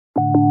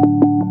I'm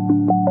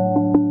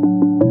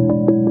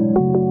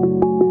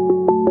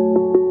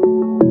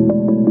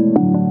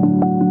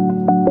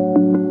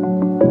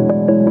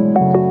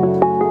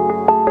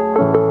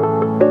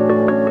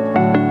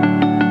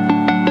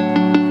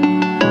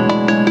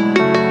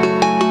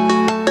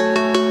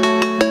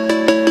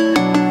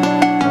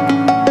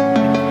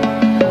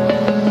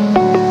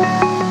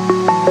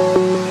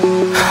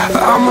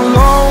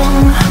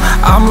alone,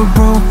 I'm a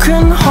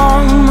broken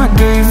home. I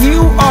gave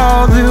you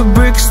all the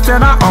bricks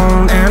that I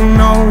own and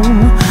know.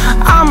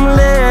 I'm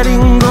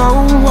letting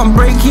go, I'm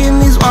breaking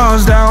these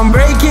walls down,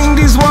 breaking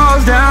these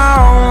walls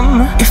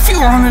down. If you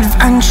want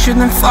adventure,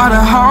 then fly to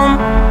home.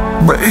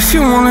 But if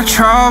you wanna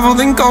travel,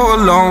 then go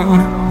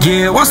alone.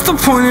 Yeah, what's the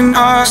point in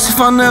us if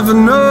I never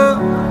know?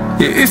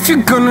 Yeah, if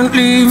you're gonna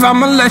leave,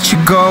 I'ma let you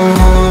go.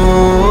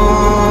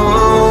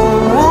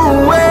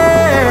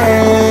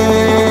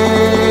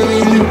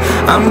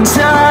 I'm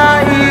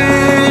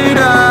tired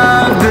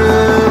of the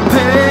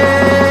pain.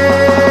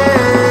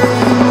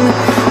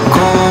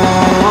 Go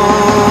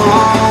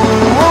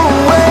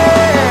away.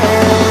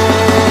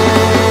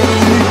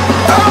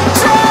 I'm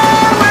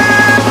tired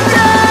of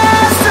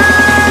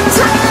yesterday.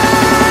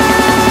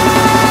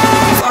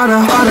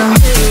 Flutter, flutter.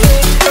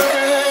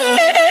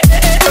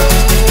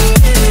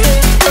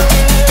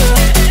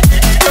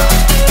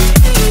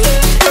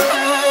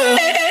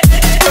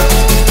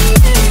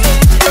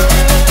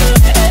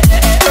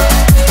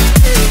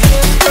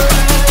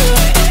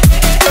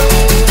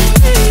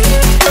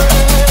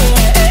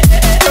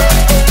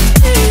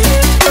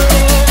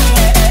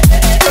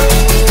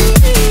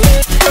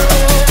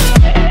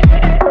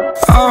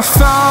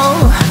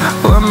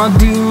 My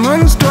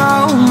demons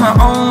dwell, my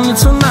own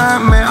little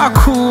nightmare, I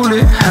call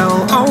it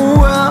hell, oh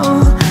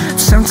well.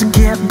 It's time to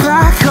get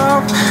back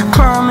up,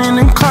 climbing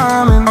and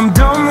climbing. I'm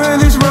done with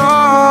this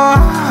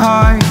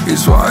ride,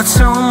 is what I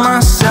tell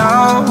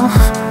myself,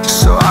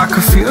 so I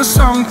could feel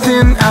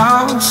something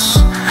else.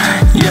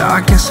 Yeah, I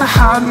guess I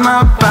had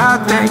my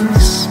bad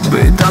days,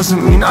 but it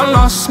doesn't mean I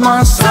lost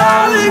my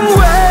style.